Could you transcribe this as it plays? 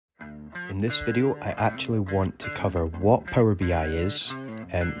In this video, I actually want to cover what Power BI is,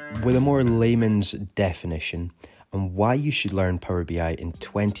 with a more layman's definition, and why you should learn Power BI in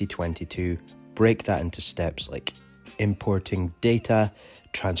 2022, break that into steps like importing data,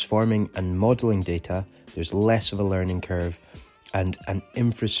 transforming and modeling data, there's less of a learning curve, and an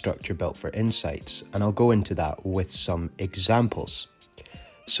infrastructure built for insights. And I'll go into that with some examples.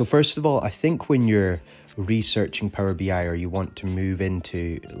 So first of all, I think when you're researching Power BI or you want to move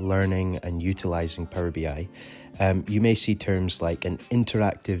into learning and utilizing Power BI, you may see terms like an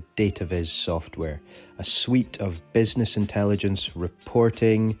interactive data viz software, a suite of business intelligence,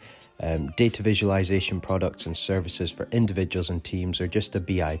 reporting, data visualization products and services for individuals and teams, or just a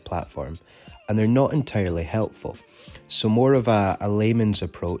BI platform. And they're not entirely helpful. So more of a layman's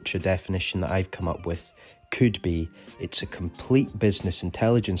approach, a definition that I've come up with, could be it's a complete business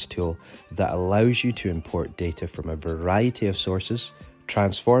intelligence tool that allows you to import data from a variety of sources,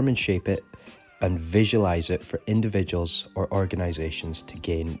 transform and shape it, and visualize it for individuals or organizations to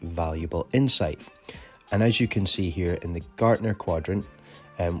gain valuable insight. And as you can see here in the Gartner quadrant,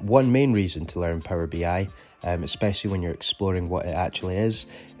 one main reason to learn Power BI, especially when you're exploring what it actually is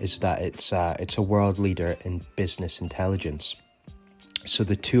that it's a world leader in business intelligence. So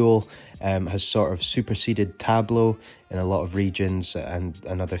the tool has sort of superseded Tableau in a lot of regions and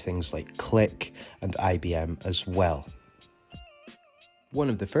other things like Click and IBM as well. One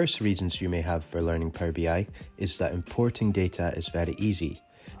of the first reasons you may have for learning Power BI is that importing data is very easy.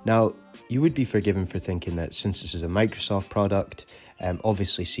 Now, you would be forgiven for thinking that since this is a Microsoft product,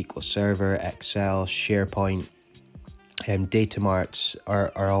 obviously SQL Server, Excel, SharePoint, data marts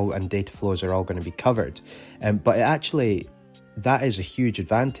are all, and data flows are all going to be covered. But it actually, that is a huge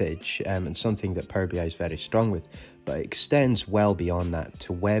advantage and something that Power BI is very strong with, but it extends well beyond that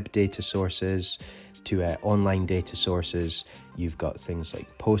to web data sources, to online data sources. You've got things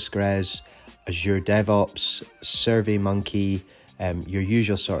like Postgres, Azure DevOps, SurveyMonkey, your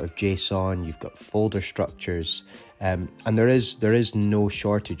usual sort of JSON. You've got folder structures, and there is no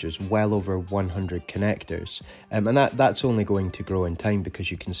shortage. There's well over 100 connectors, and that's only going to grow in time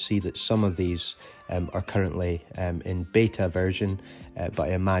because you can see that some of these are currently in beta version, but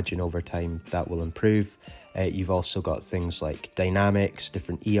I imagine over time that will improve. You've also got things like Dynamics,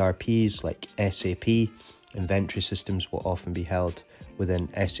 different ERPs like SAP. Inventory systems will often be held within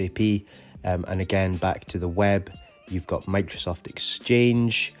SAP. And again, back to the web, you've got Microsoft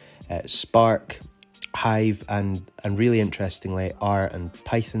Exchange, Spark, Hive, and really interestingly, R and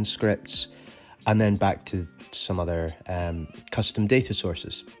Python scripts. And then back to some other custom data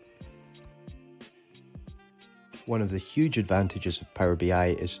sources. One of the huge advantages of Power BI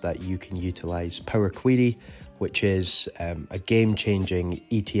is that you can utilize Power Query, which is a game-changing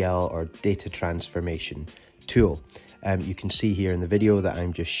ETL or data transformation tool. You can see here in the video that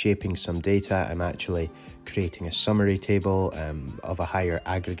I'm just shaping some data. I'm actually creating a summary table of a higher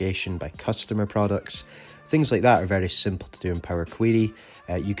aggregation by customer products. Things like that are very simple to do in Power Query.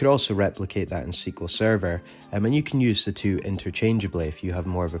 You could also replicate that in SQL Server, and you can use the two interchangeably if you have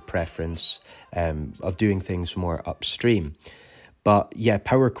more of a preference of doing things more upstream. But yeah,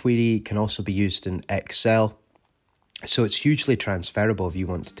 Power Query can also be used in Excel. So it's hugely transferable if you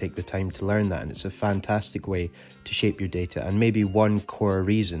want to take the time to learn that, and it's a fantastic way to shape your data, and maybe one core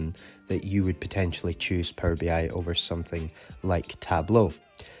reason that you would potentially choose Power BI over something like Tableau.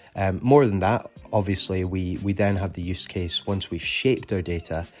 More than that, obviously, we then have the use case once we've shaped our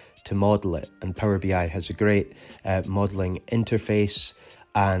data to model it, and Power BI has a great modeling interface,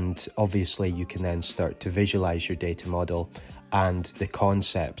 and obviously you can then start to visualize your data model and the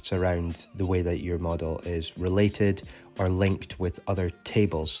concepts around the way that your model is related or linked with other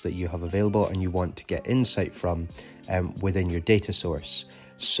tables that you have available and you want to get insight from within your data source.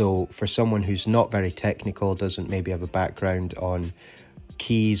 So for someone who's not very technical, doesn't maybe have a background on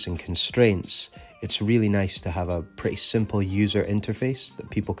keys and constraints, it's really nice to have a pretty simple user interface that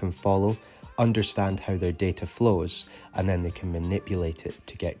people can follow, understand how their data flows, and then they can manipulate it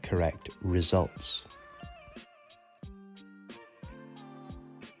to get correct results.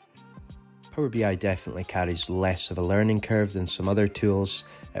 Power BI definitely carries less of a learning curve than some other tools.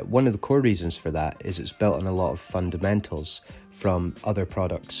 One of the core reasons for that is it's built on a lot of fundamentals from other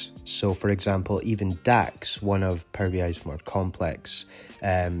products. So for example, even DAX, one of Power BI's more complex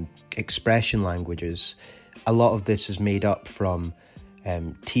expression languages, a lot of this is made up from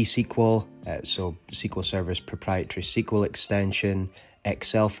T-SQL, so SQL Server's proprietary SQL extension,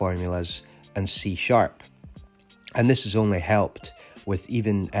 Excel formulas, and C#. And this has only helped with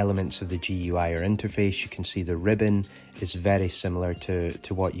even elements of the GUI or interface. You can see the ribbon is very similar to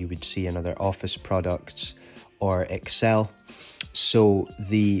what you would see in other Office products or Excel. So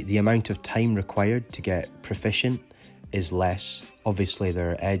the amount of time required to get proficient is less. Obviously,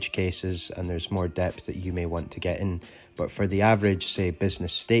 there are edge cases and there's more depth that you may want to get in. But for the average, say,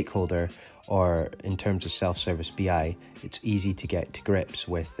 business stakeholder, or in terms of self-service BI, it's easy to get to grips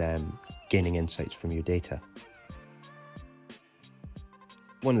with gaining insights from your data.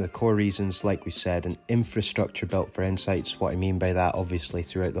 One of the core reasons, like we said, an infrastructure built for insights. What I mean by that, obviously,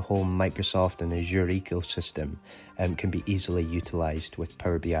 throughout the whole Microsoft and Azure ecosystem, can be easily utilized with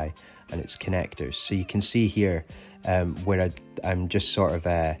Power BI and its connectors. So you can see here where I'm just sort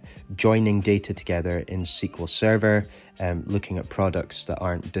of joining data together in SQL Server, looking at products that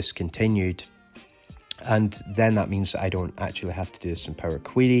aren't discontinued. And then that means that I don't actually have to do this in Power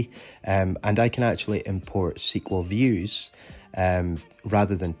Query, and I can actually import SQL views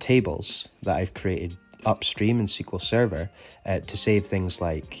rather than tables that I've created upstream in SQL Server to save things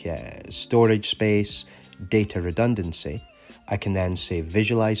like storage space, data redundancy. I can then say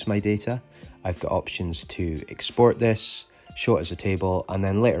visualize my data. I've got options to export this, show it as a table, and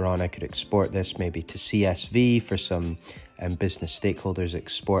then later on I could export this maybe to CSV for some business stakeholders,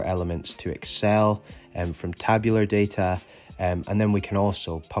 export elements to Excel from tabular data, and then we can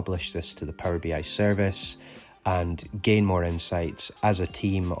also publish this to the Power BI service and gain more insights as a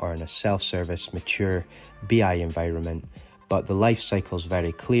team or in a self-service, mature BI environment. But the life cycle is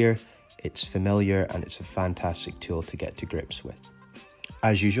very clear, it's familiar, and it's a fantastic tool to get to grips with.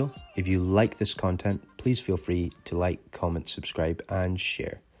 As usual, if you like this content, please feel free to like, comment, subscribe, and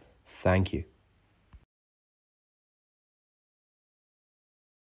share. Thank you.